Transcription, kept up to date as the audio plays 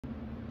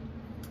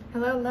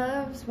Hello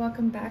loves,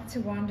 welcome back to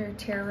Wander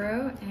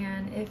Tarot,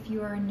 and if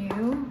you are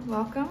new,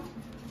 welcome.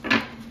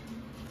 I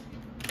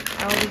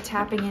will be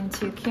tapping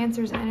into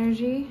Cancer's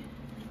energy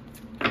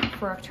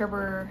for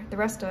the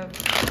rest of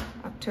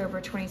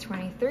October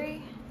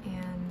 2023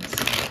 and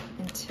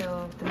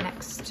until the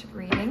next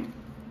reading.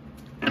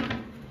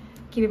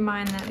 Keep in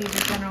mind that these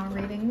are general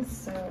readings,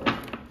 so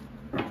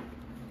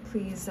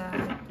please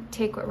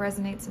take what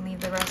resonates and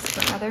leave the rest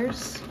for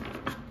others.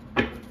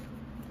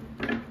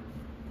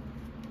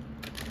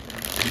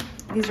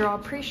 These are all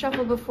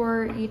pre-shuffled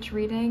before each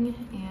reading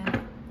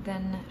and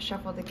then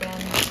shuffled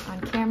again on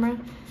camera.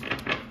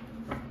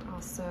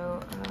 Also,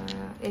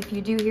 if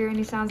you do hear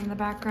any sounds in the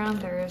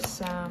background, there is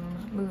some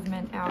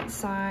movement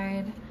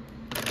outside,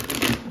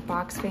 a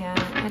box fan,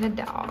 and a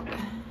dog.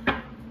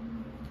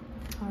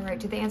 All right,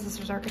 to the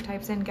ancestors,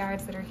 archetypes, and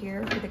guides that are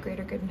here for the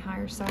greater good and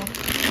higher self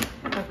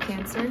of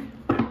Cancer,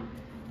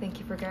 thank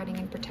you for guiding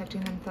and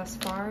protecting them thus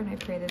far, and I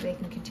pray that they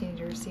can continue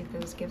to receive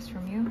those gifts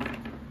from you.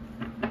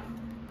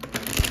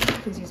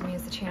 Please use me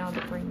as the channel to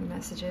bring the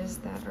messages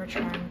that are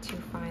trying to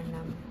find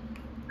them.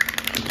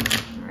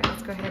 All right,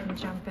 let's go ahead and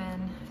jump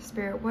in.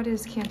 Spirit, what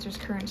is Cancer's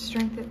current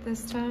strength at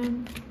this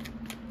time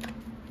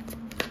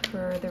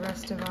for the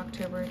rest of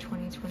October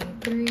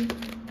 2023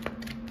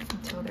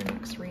 until their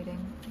next reading?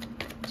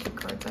 2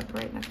 cards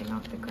upright, nothing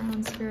off the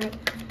ground, Spirit.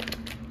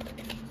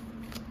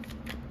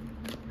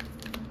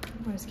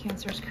 What is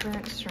Cancer's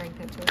current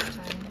strength at this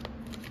time?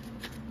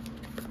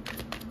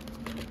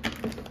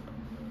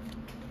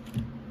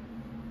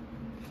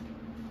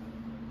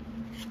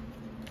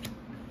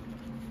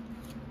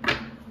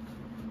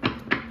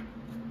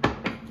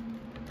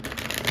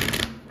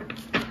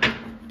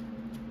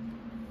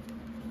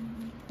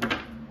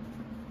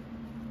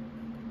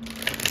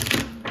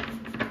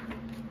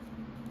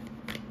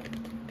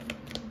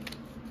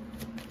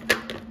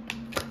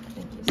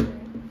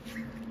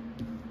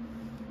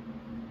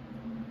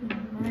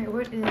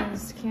 What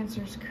is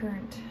Cancer's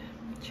current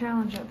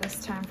challenge at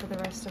this time for the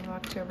rest of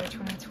October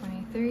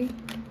 2023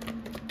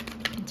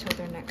 until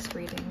their next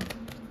reading?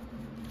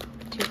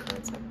 2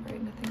 cards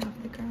upright, nothing off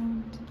the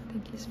ground.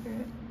 Thank you,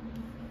 Spirit.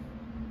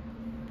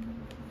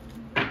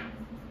 All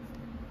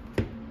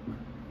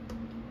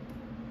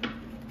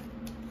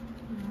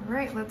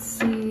right, let's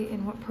see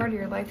in what part of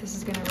your life this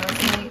is going to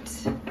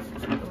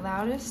resonate the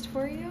loudest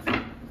for you.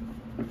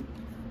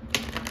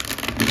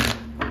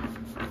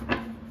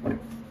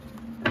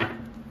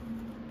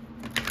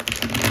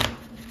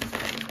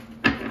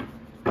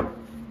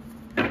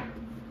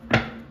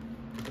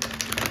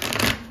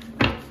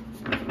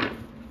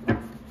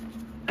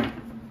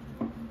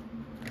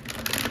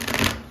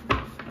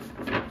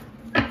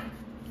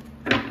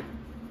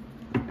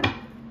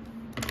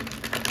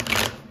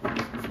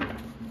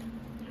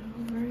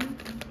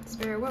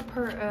 What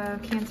part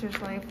of Cancer's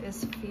life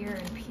is fear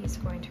and peace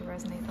going to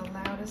resonate the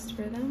loudest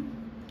for them?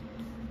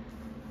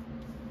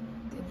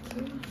 Thank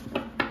you.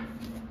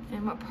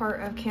 And what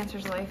part of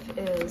Cancer's life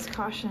is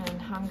caution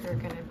and hunger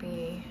going to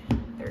be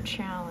their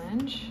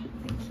challenge?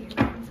 Thank you.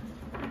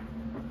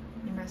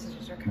 Your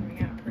messages are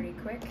coming out pretty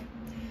quick.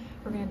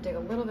 We're going to dig a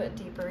little bit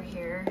deeper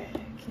here,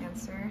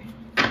 Cancer.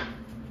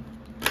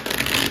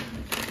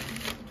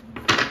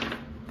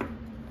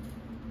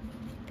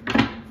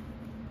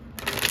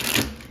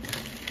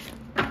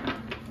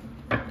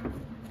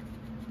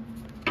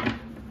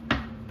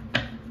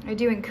 I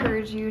do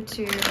encourage you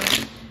to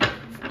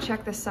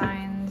check the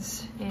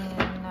signs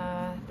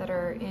that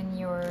are in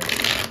your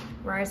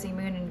rising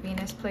moon and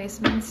Venus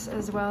placements,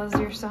 as well as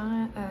your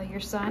sun,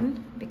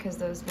 because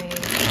those may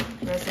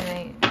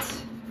resonate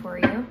for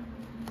you.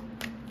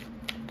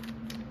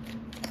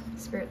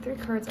 Spirit, 3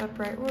 cards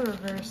upright or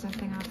reverse,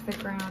 nothing off the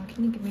ground.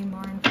 Can you give me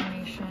more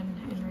information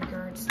in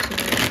regards to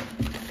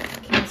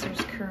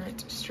Cancer's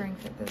current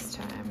strength at this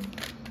time?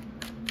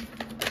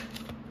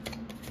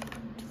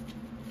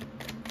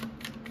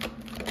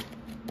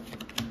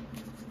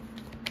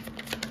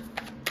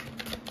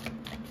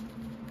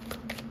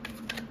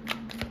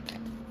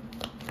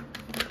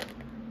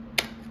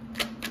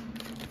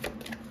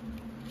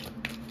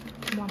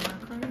 One more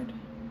card.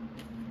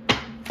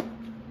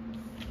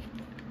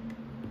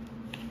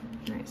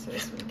 Alright, so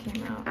this one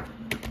came out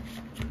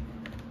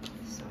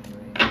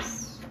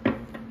sideways.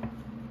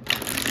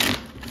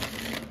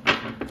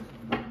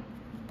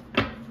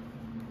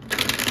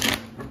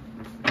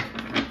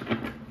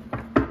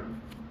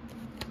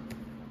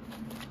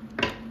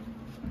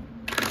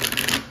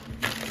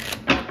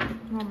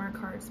 One more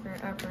card,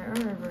 Spirit, upright or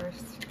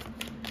reversed.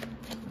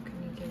 What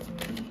can you give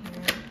me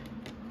here?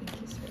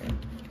 Thank you, Spirit.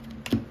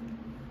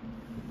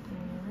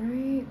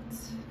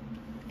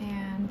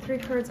 And 3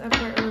 cards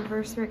upright or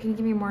reverse, Spirit. Can you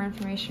give me more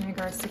information in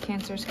regards to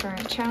Cancer's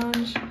current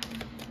challenge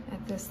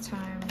at this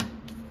time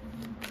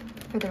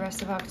for the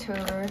rest of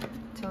October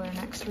till their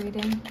next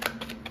reading?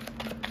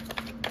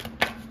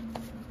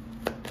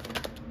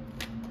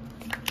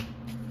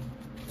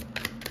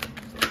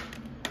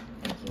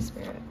 Thank you,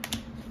 Spirit.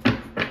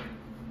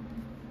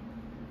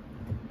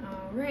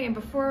 All right, and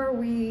before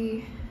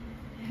we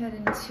head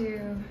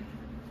into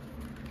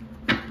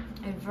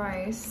a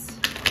advice,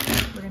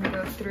 we're going to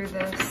go through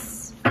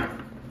this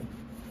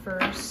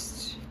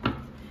first.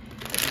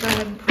 Let's go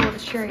ahead and pull the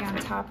cherry on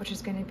top, which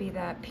is going to be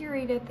that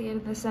period at the end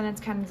of the sentence,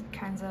 kind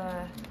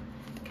of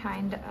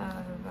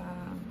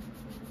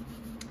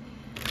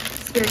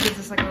Spirit gives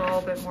us like a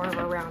little bit more of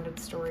a rounded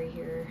story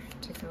here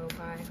to go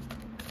by.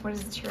 What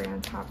is the cherry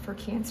on top for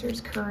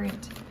Cancer's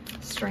current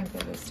strength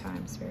at this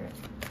time, Spirit?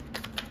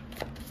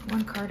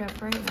 One card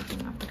upright,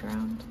 nothing off the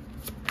ground.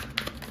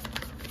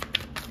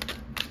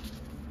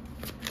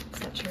 What's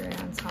that cherry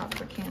on top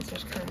for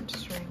Cancer's current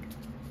strength?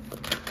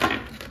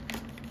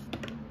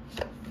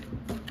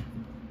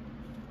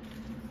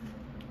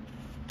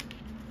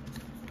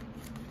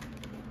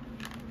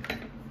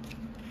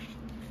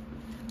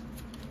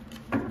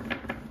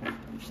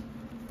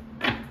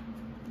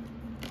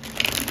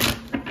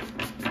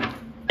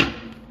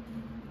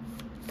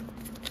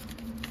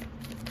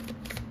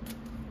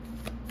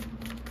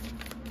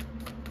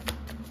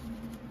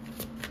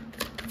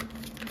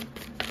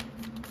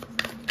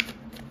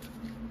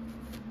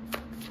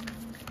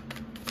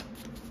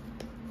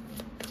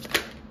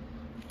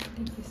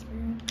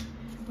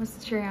 What's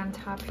the cherry on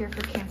top here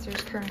for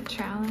Cancer's current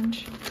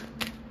challenge?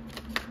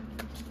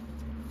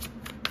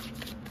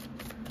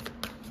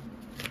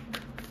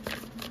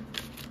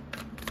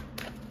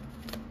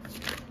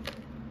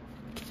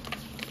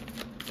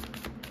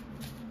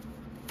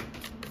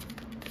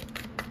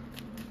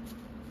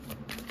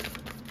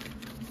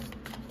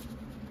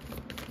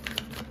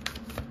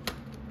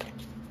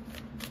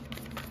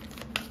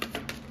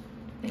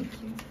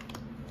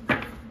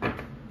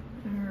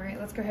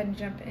 Let's go ahead and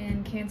jump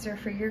in, Cancer,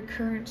 for your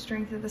current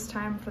strength at this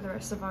time for the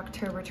rest of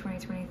October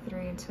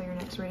 2023 until your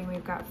next reading.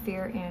 We've got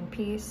fear and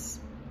peace.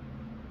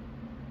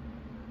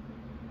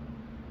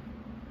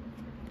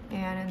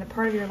 And in the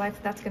part of your life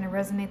that's going to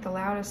resonate the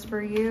loudest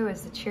for you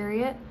is the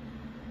Chariot.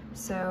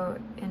 So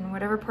in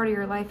whatever part of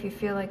your life you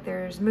feel like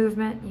there's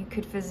movement, you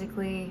could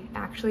physically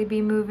actually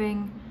be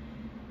moving.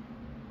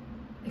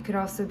 It could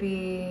also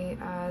be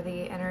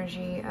the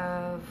energy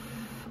of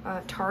a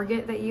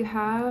target that you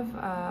have,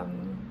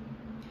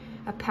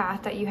 a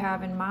path that you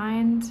have in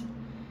mind,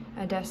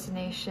 a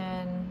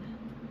destination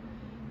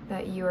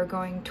that you are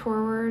going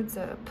towards,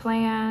 a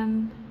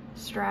plan,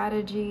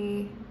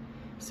 strategy.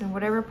 So in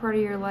whatever part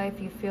of your life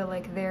you feel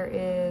like there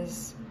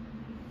is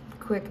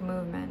quick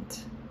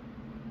movement.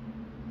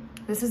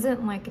 This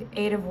isn't like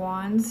 8 of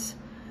Wands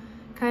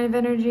kind of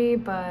energy,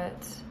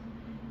 but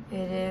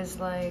it is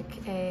like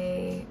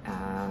a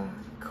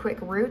quick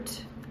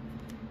route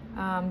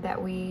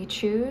that we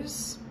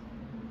choose.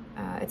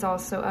 It's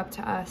also up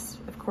to us,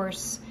 of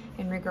course,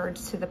 in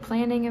regards to the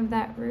planning of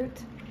that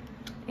route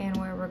and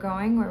where we're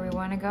going, where we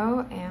want to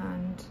go.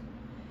 And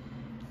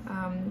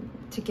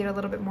to get a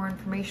little bit more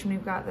information,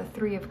 we've got the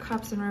 3 of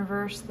Cups in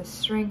reverse, the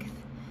Strength,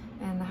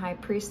 and the High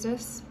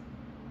Priestess.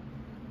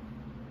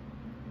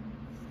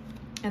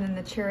 And then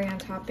the cherry on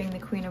top being the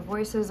Queen of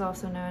Voices,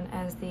 also known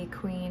as the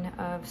Queen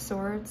of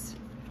Swords.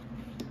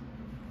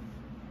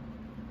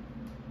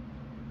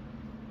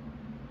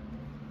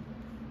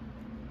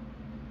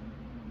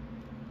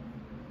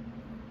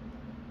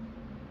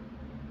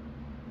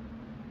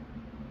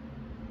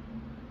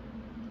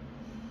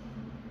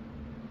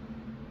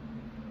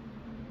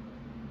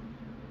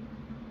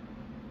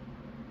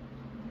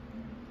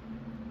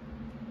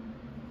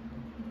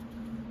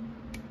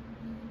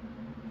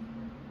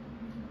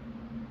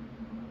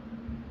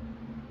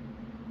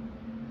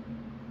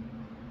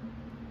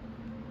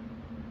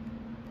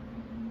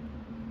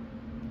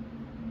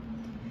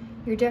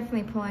 You're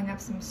definitely pulling up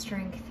some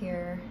strength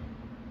here.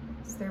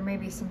 So there may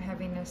be some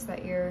heaviness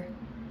that you're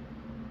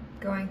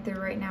going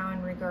through right now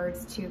in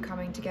regards to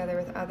coming together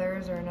with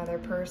others or another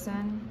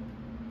person.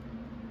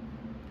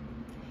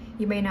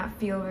 You may not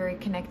feel very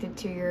connected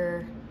to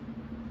your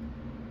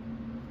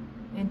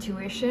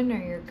intuition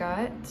or your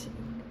gut.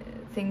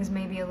 Things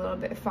may be a little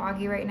bit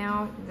foggy right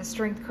now. The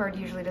Strength card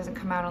usually doesn't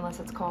come out unless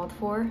it's called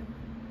for.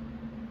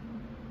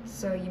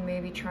 So you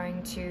may be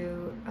trying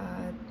to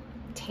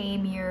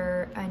tame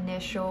your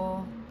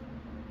initial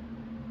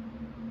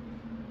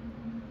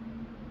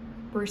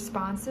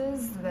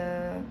responses,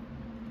 the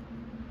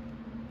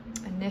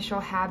initial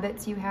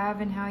habits you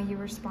have and how you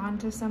respond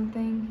to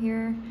something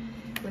here.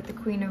 With the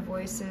Queen of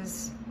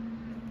Voices,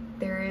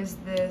 there is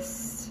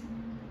this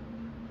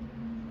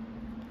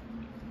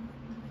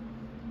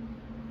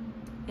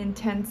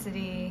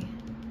intensity,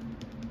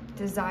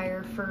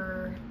 desire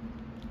for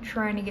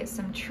trying to get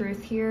some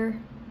truth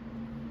here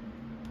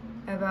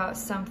about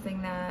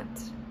something that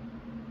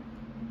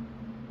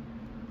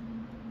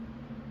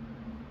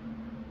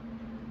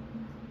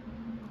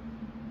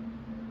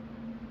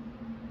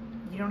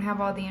you don't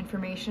have all the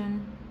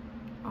information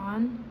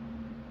on.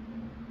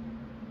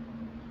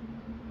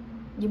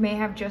 You may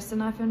have just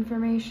enough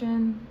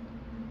information.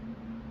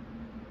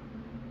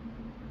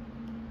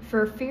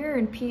 For fear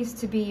and peace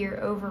to be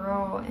your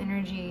overall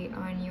energy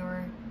on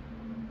your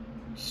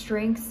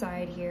strength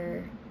side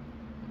here,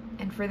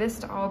 and for this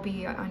to all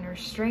be on your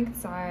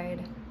strength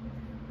side,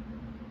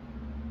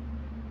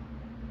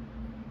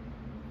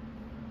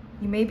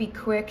 You may be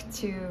quick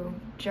to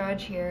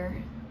judge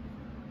here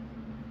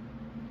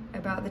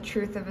about the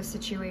truth of a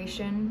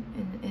situation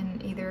in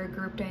either a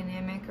group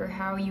dynamic or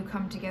how you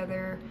come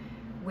together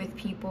with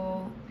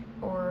people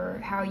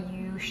or how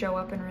you show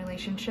up in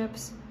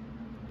relationships.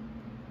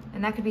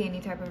 And that could be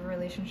any type of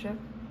relationship.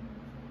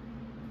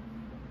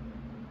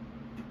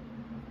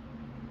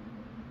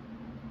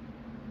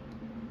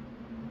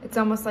 It's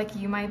almost like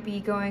you might be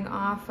going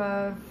off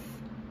of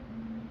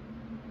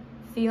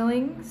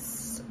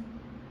feelings,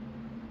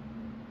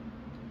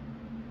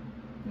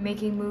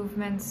 making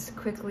movements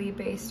quickly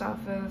based off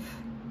of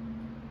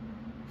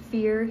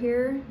fear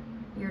here,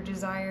 your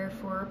desire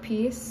for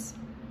peace.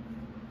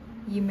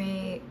 You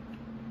may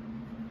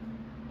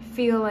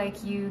feel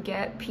like you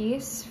get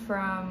peace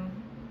from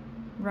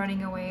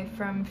running away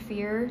from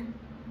fear.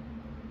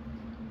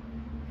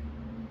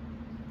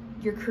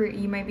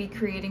 You might be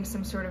creating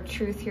some sort of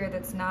truth here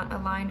that's not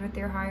aligned with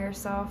your higher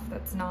self,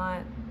 that's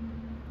not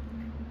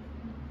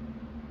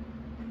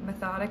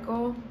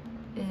methodical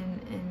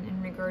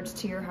in regards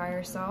to your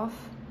higher self.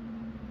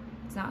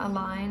 It's not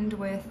aligned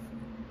with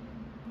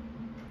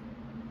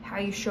how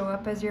you show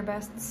up as your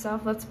best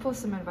self. Let's pull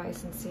some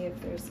advice and see if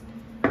there's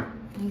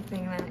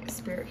anything that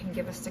Spirit can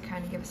give us to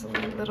kind of give us a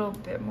little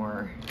bit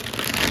more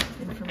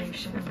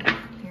information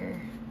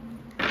here.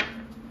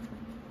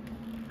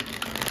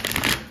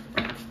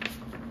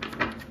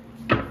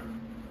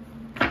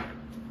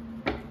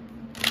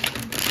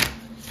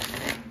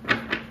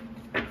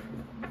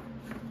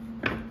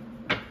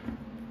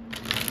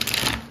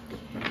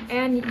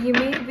 And you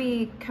may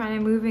be kind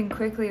of moving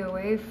quickly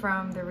away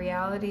from the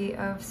reality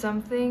of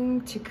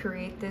something to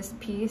create this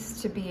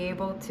peace, to be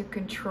able to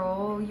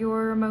control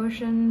your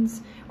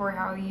emotions or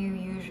how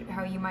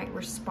you might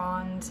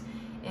respond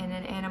in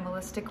an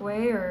animalistic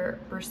way or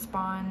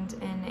respond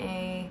in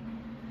a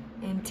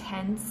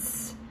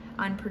intense,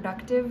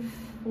 unproductive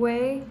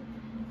way.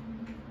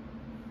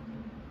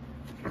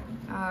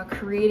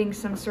 Creating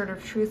some sort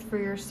of truth for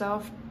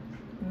yourself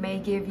may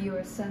give you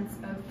a sense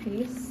of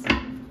peace.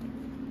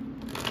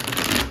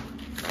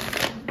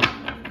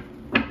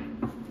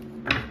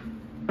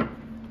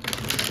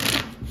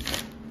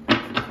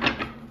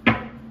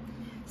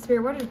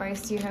 Spirit, what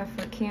advice do you have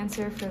for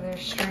Cancer for their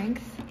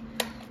strength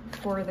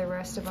for the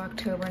rest of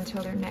October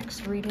until their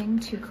next reading?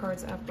 2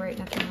 cards upright,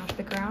 nothing off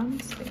the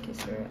ground. Thank you,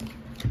 Spirit.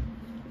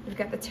 We've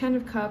got the 10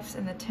 of Cups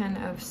and the 10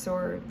 of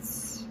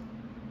Swords.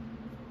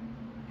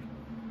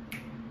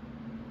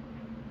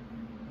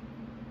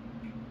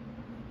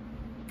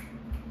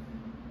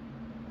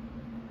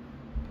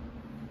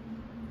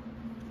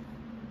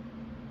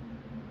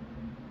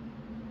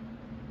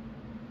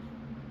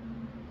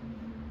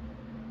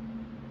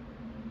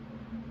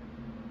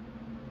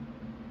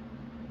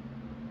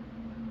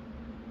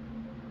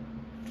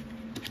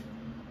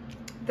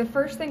 The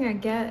first thing I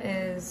get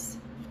is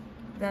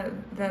that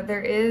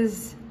there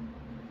is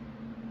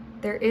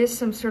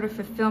some sort of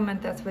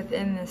fulfillment that's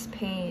within this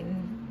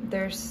pain.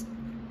 There's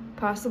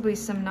possibly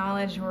some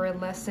knowledge or a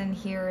lesson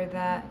here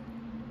that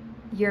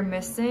you're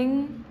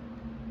missing.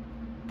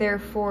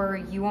 Therefore,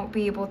 you won't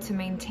be able to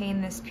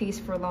maintain this peace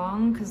for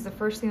long, because the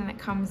first thing that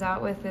comes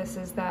out with this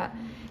is that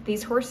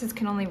these horses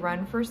can only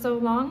run for so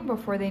long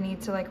before they need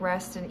to like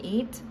rest and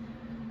eat.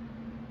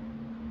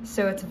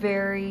 So it's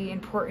very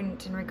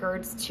important in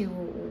regards to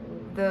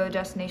the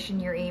destination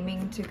you're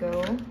aiming to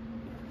go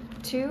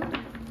to.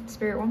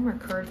 Spirit, one more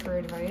card for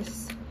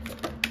advice.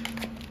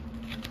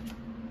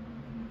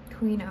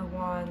 Queen of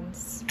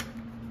Wands.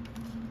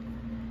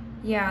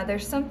 Yeah,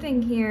 there's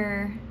something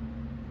here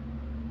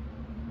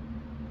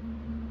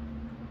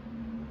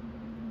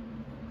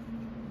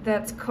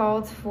that's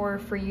called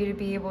for you to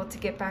be able to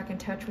get back in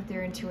touch with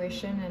your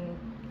intuition. And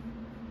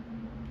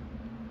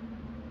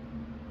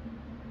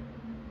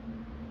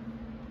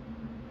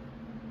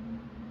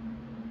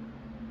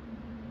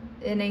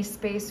in a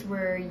space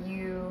where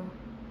you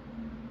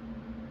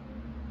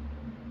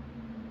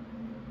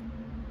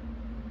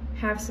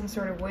have some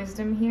sort of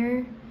wisdom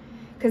here,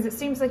 because it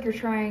seems like you're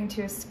trying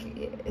to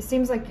escape. It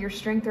seems like your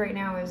strength right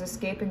now is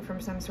escaping from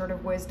some sort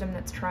of wisdom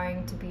that's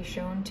trying to be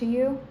shown to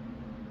you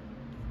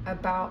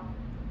about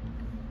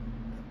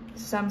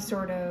some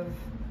sort of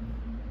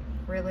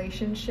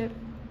relationship,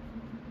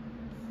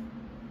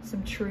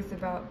 some truth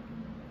about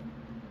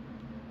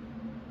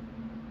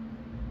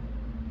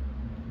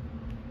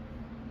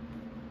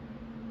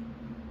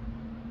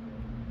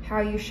how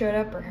you showed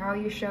up or how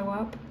you show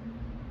up,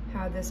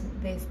 how this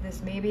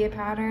may be a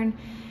pattern.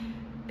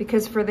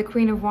 Because for the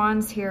Queen of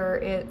Wands here,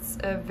 it's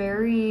a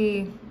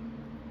very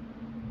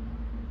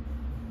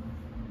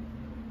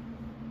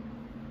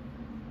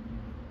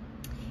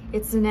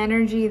it's an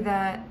energy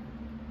that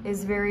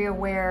is very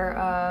aware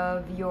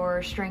of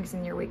your strengths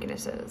and your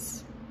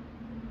weaknesses.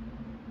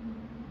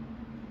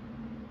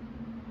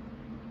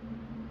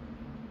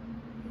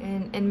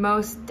 In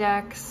most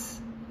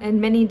decks, in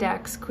many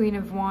decks, Queen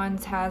of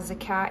Wands has a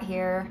cat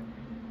here.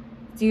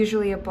 It's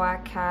usually a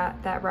black cat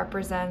that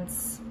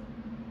represents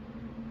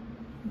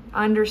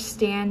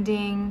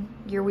understanding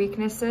your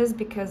weaknesses,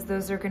 because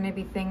those are going to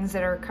be things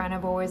that are kind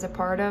of always a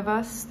part of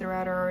us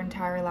throughout our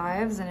entire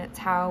lives, and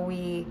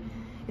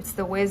it's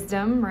the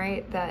wisdom,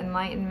 right, the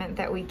enlightenment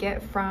that we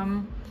get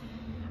from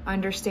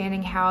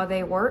understanding how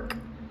they work,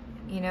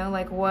 you know,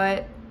 like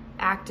what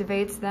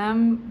activates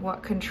them,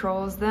 what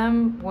controls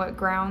them, what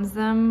grounds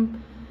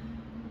them,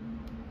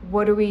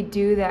 what do we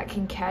do that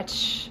can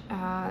catch,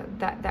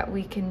 that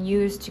we can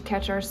use to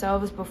catch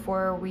ourselves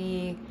before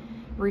we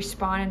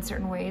respond in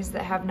certain ways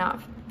that have not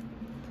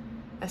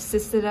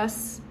assisted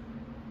us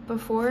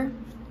before.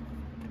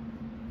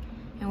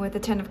 And with the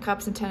 10 of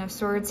Cups and 10 of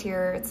Swords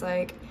here, it's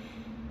like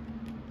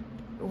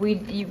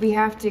we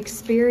have to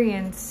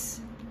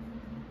experience,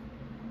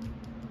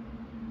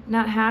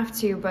 not have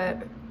to,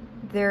 but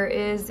there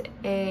is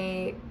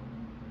a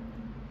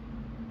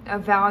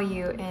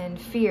value in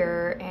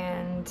fear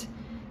and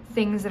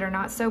things that are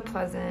not so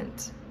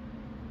pleasant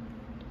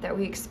that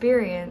we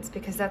experience,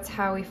 because that's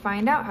how we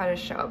find out how to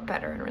show up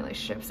better in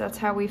relationships. That's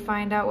how we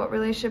find out what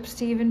relationships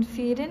to even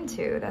feed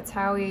into. That's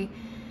how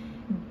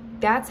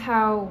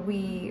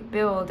we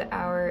build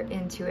our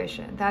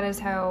intuition. That is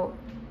how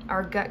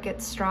our gut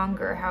gets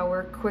stronger, how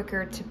we're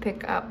quicker to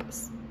pick up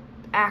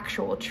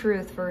actual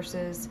truth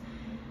versus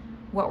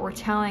what we're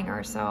telling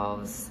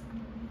ourselves.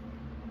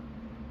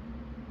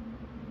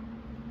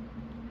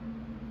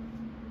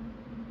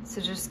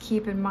 So just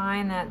keep in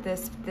mind that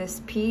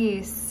this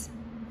piece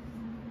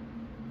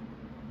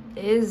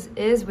is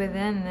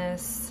within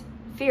this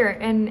fear.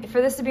 And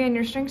for this to be on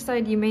your strength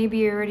side, you may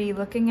be already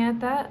looking at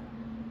that.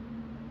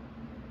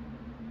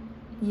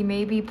 You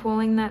may be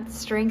pulling that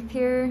strength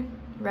here,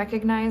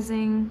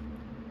 recognizing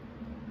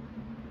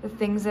the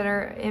things that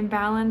are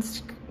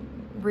imbalanced,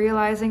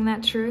 realizing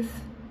that truth,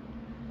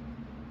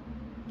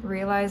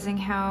 realizing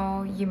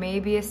how you may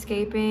be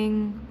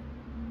escaping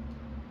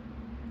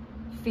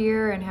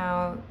fear and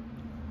how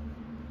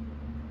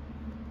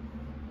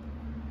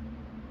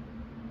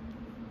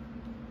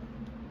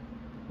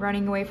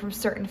running away from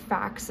certain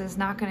facts is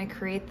not going to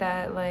create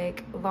that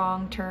like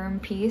long-term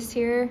peace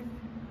here.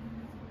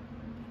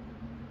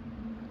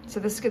 So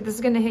this is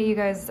going to hit you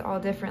guys all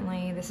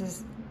differently. This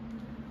is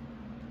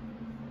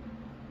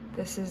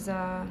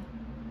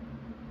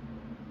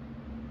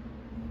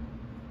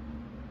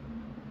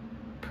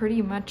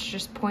pretty much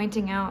just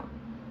pointing out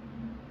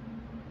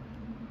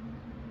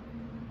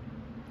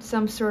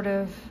some sort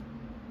of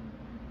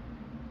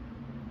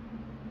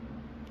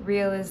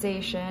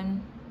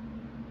realization,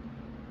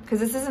 because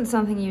this isn't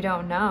something you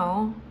don't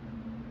know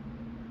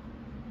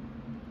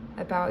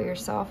about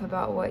yourself,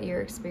 about what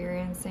you're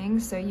experiencing.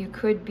 So you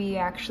could be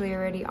actually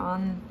already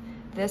on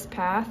this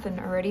path and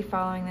already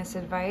following this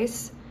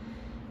advice.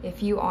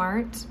 If you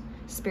aren't,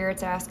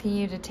 Spirit's asking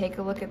you to take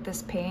a look at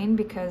this pain,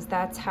 because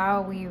that's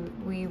how we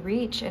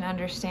reach and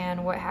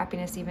understand what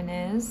happiness even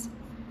is.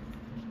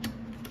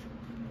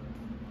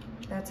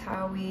 That's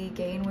how we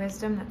gain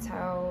wisdom. That's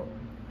how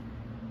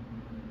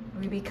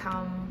we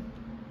become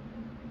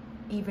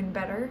even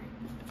better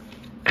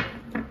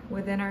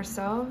within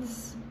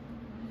ourselves.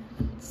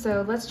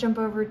 So let's jump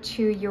over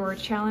to your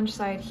challenge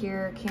side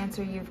here,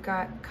 Cancer. You've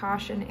got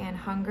caution and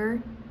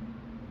hunger.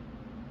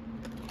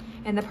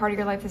 And the part of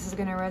your life this is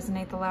going to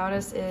resonate the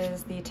loudest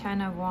is the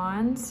 10 of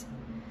Wands.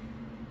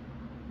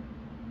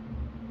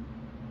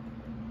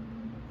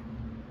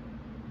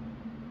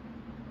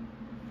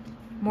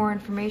 More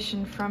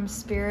information from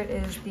Spirit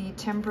is the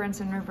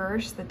Temperance in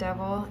reverse, the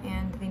Devil,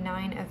 and the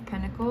 9 of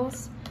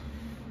Pentacles.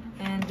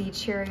 And the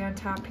cherry on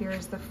top here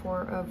is the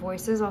 4 of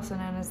Voices, also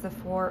known as the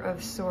 4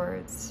 of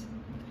Swords.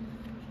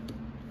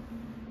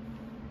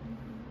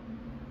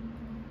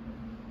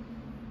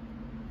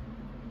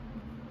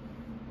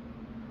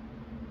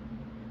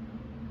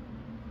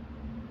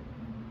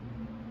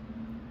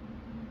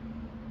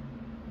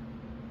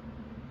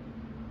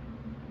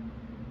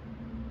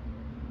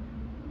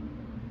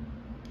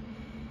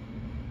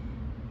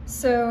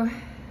 So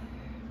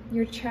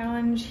your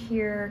challenge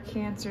here,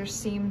 Cancer,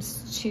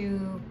 seems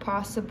to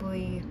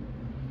possibly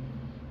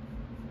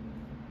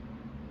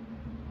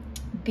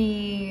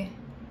be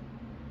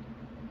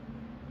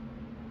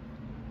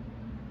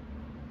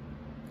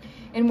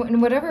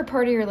in whatever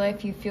part of your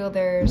life you feel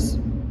there's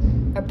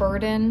a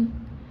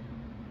burden,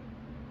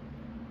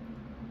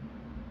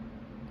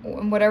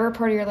 in whatever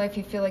part of your life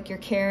you feel like you're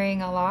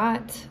carrying a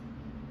lot,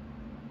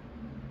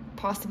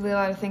 possibly a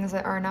lot of things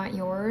that are not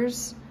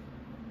yours.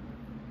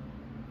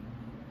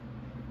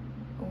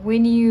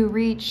 When you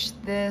reach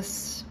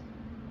this,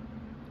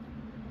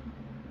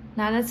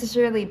 not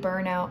necessarily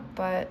burnout,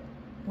 but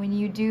when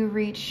you do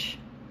reach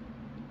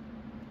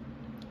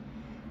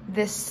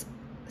this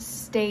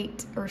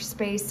state or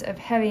space of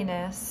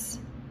heaviness,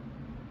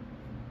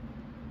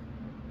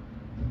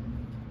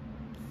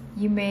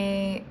 you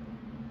may,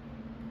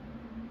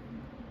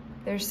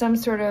 there's some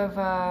sort of,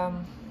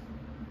 I'm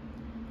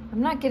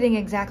not getting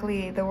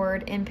exactly the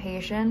word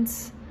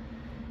impatience,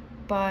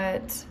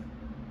 but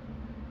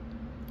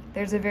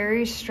there's a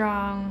very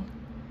strong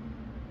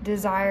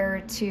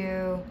desire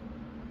to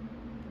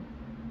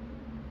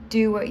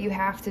do what you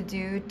have to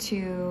do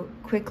to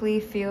quickly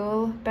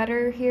feel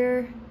better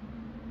here,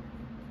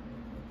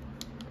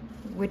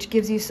 which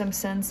gives you some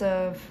sense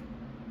of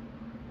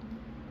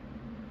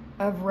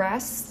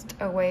rest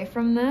away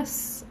from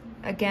this.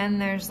 Again,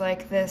 there's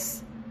like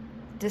this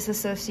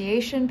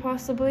disassociation,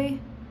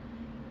 possibly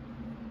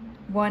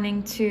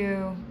wanting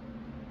to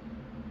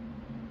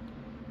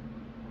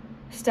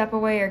step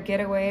away or get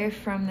away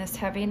from this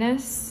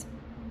heaviness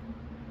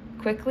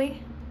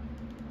quickly.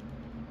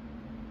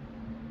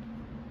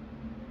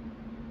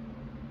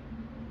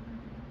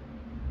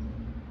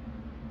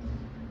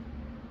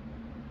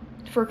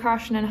 For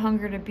caution and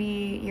hunger to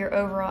be your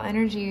overall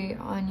energy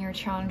on your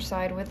challenge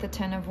side with the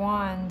 10 of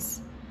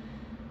Wands,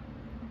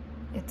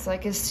 it's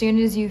like as soon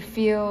as you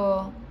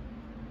feel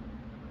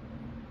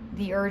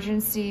the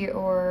urgency,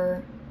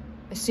 or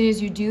as soon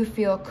as you do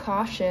feel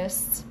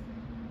cautious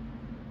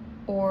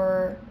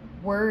or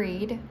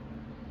worried,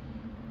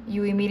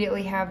 you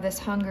immediately have this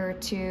hunger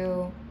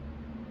to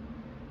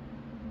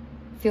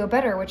feel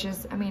better, which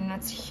is, I mean,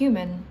 that's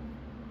human.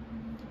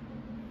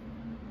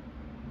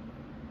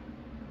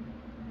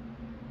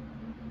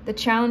 The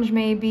challenge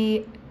may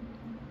be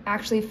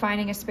actually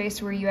finding a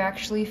space where you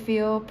actually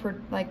feel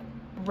like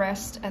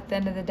rest at the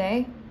end of the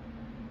day,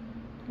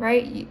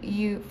 right?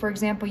 You, for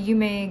example, you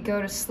may go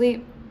to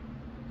sleep,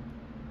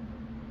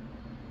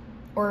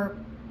 or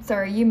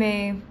sorry, you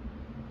may,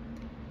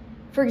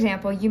 for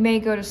example, you may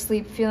go to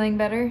sleep feeling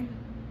better,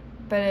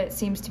 but it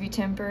seems to be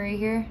temporary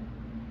here,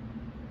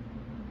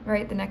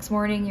 right? The next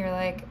morning you're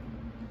like,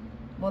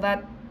 well,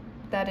 that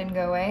didn't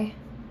go away.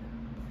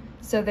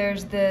 So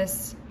there's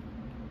this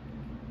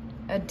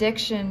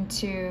addiction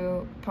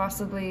to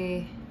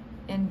possibly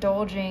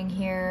indulging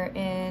here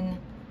in,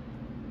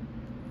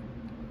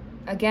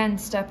 again,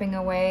 stepping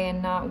away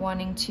and not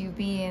wanting to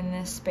be in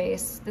this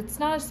space. It's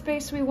not a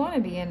space we want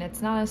to be in.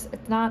 It's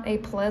not a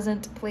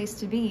pleasant place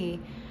to be,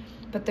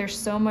 but there's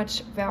so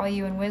much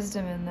value and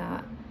wisdom in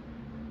that,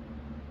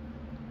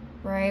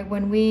 right?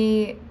 When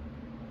we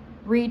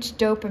reach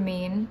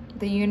dopamine,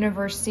 the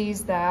universe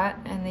sees that,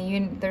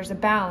 and there's a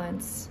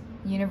balance.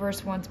 The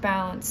universe wants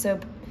balance. So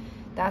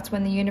that's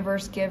when the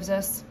universe gives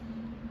us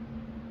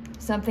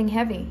something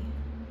heavy.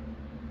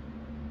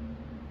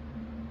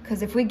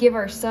 Because if we give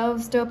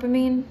ourselves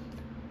dopamine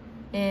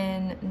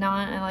in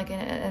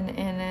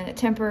a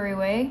temporary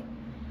way,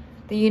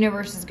 the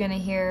universe is going to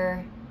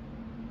hear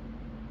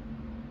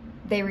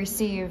they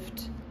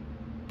received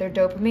their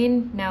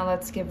dopamine. Now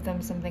let's give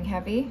them something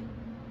heavy.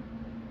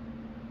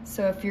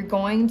 So if you're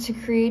going to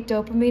create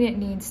dopamine, it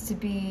needs to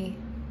be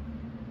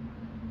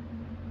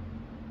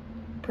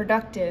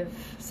productive,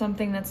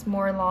 something that's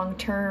more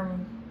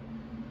long-term.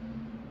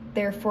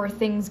 Therefore,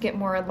 things get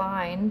more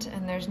aligned,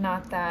 and there's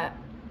not that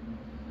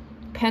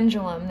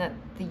pendulum that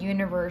the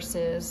universe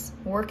is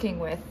working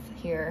with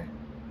here.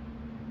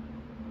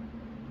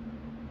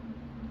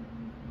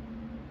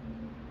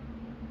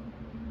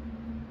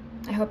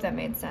 I hope that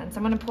made sense.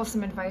 I'm going to pull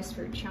some advice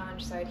for your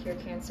challenge side here,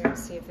 Cancer, and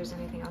see if there's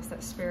anything else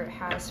that Spirit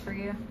has for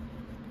you.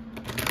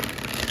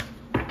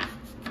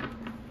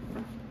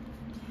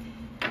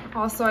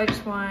 Also, I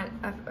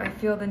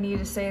feel the need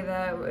to say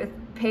that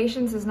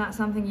patience is not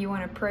something you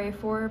want to pray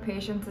for.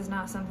 Patience is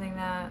not something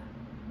that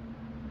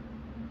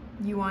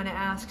you want to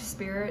ask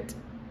Spirit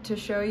to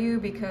show you,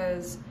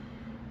 because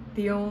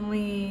the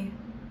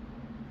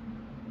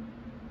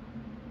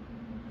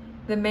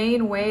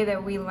main way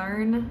that we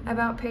learn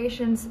about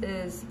patience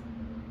is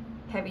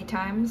heavy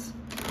times.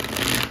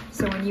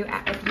 So if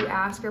you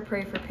ask or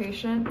pray for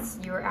patience,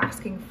 you are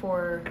asking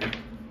for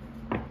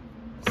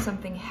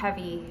something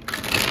heavy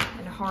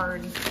and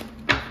hard.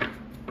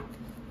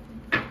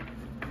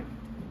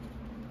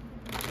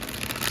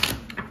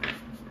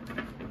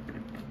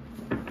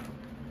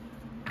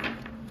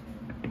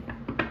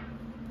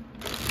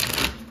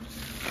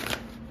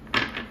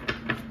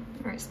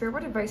 Alright, Spirit,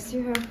 what advice do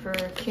you have for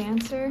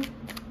Cancer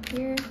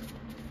here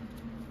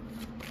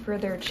for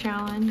their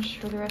challenge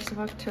for the rest of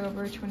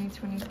October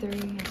 2023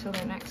 until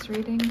their next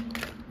reading?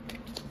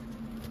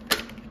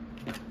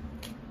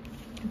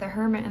 The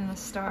Hermit and the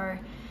Star.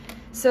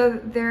 So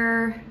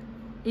there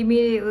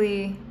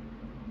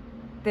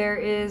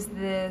is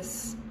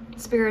this,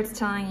 Spirit's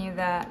telling you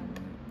that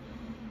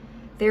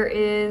there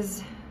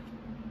is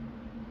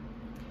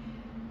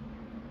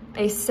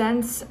a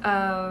sense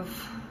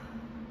of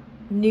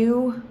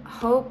new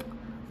hope,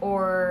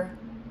 or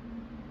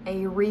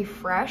a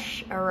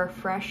refreshing,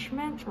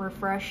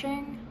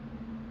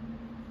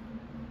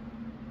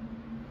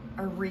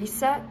 a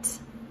reset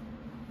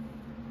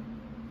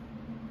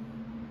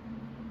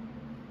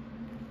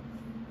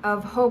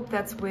of hope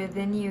that's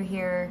within you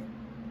here,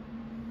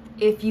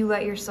 if you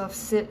let yourself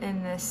sit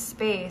in this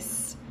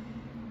space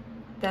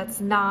that's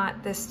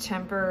not this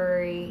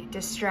temporary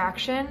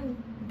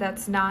distraction,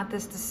 that's not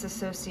this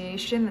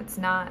disassociation, that's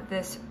not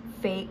this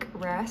fake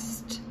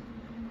rest.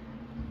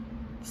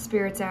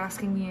 Spirit's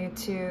asking you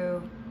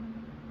to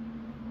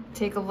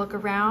take a look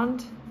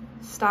around,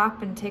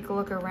 stop and take a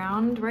look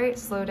around, right?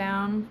 Slow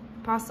down,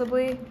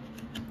 possibly.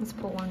 Let's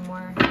pull one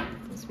more,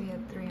 since we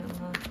had 3 on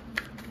the...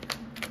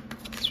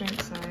 Let's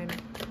strength side.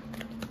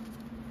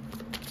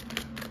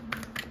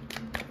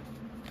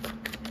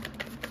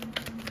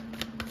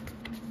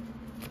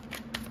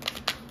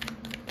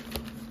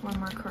 One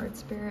more card,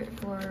 Spirit,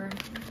 for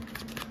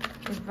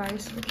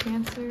advice for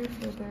Cancer,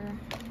 for their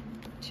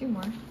 2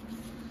 more.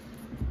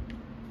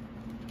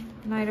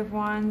 Knight of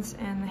Wands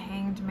and the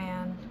Hanged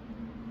Man.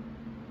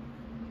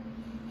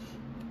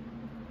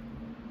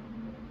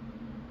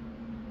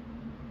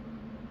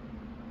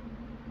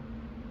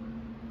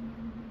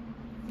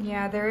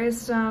 Yeah, there is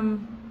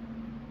some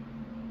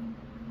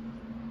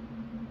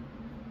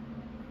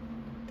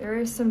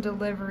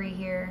delivery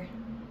here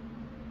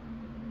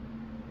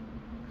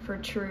for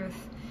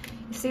truth.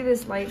 You see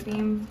this light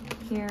beam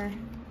here?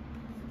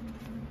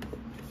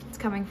 It's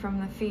coming from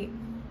the feet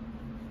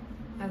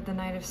of the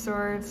Knight of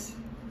Swords,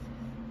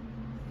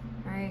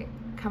 right?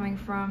 Coming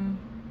from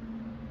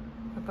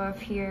above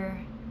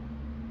here,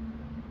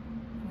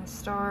 and the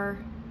star.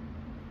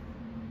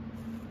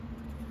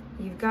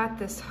 You've got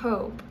this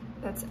hope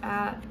that's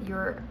at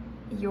your,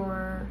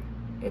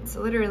 it's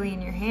literally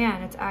in your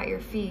hand, it's at your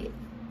feet.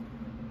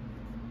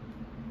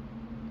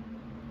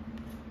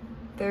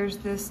 There's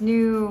this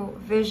new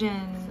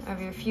vision of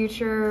your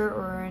future,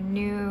 or a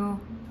new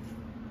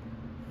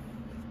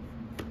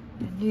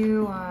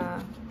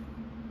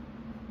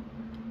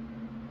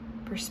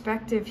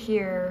perspective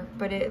here,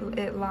 but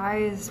it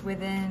lies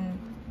within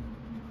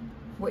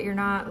what you're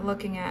not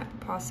looking at,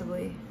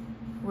 possibly,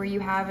 where you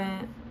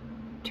haven't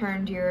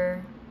turned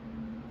your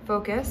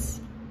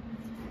focus,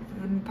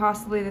 and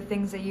possibly the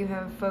things that you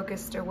have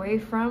focused away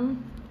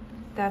from.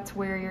 That's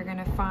where you're going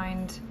to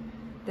find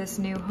this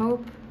new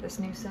hope, this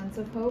new sense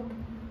of hope.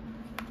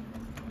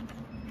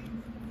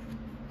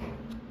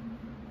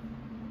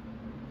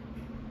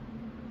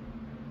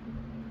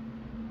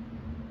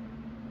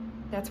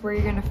 That's where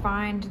you're going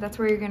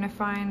to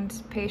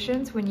find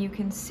patience, when you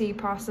can see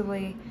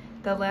possibly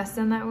the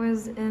lesson that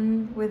was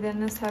within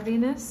this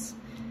heaviness,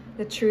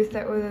 the truth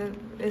that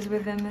is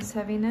within this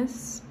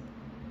heaviness,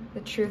 the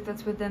truth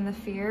that's within the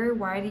fear.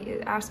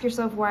 Ask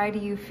yourself, why do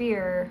you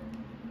fear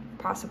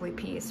possibly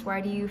peace?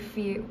 Why do you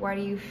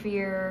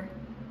fear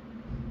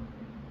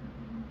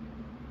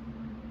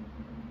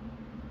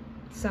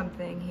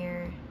something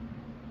here?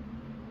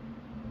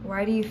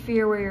 Why do you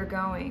fear where you're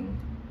going?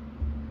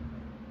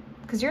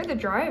 Because you're the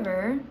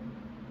driver.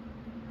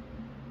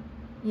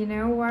 You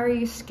know, why are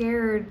you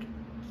scared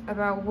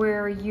about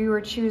where you are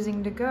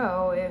choosing to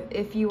go?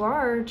 If you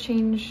are,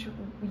 change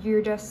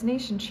your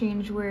destination,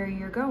 change where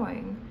you're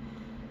going.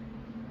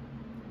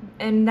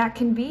 And that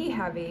can be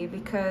heavy,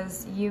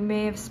 because you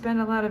may have spent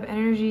a lot of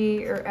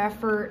energy or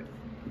effort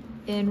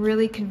in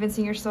really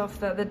convincing yourself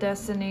that the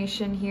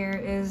destination here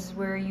is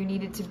where you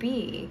needed to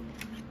be.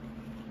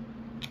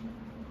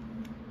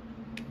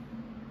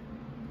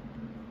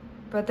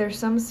 But there's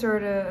some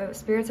sort of,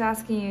 Spirit's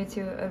asking you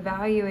to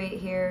evaluate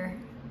here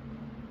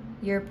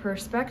your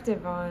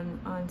perspective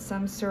on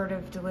some sort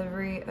of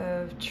delivery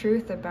of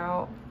truth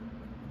about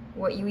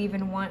what you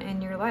even want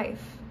in your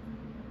life.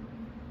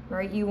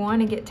 Right? You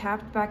want to get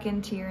tapped back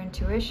into your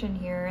intuition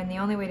here, and the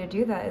only way to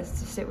do that is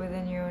to sit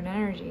within your own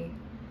energy,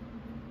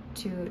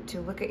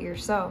 to look at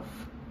yourself.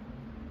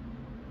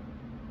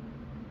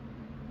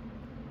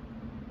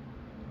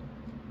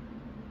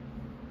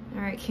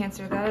 All right,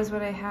 Cancer, that is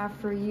what I have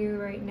for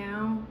you right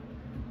now.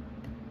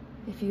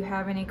 If you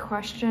have any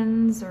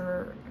questions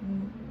or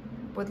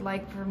would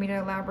like for me to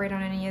elaborate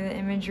on any of the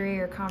imagery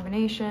or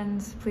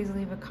combinations, please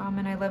leave a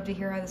comment. I'd love to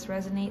hear how this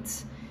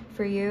resonates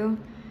for you.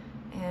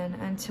 And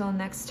until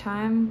next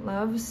time,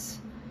 loves,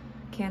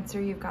 Cancer,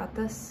 you've got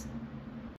this.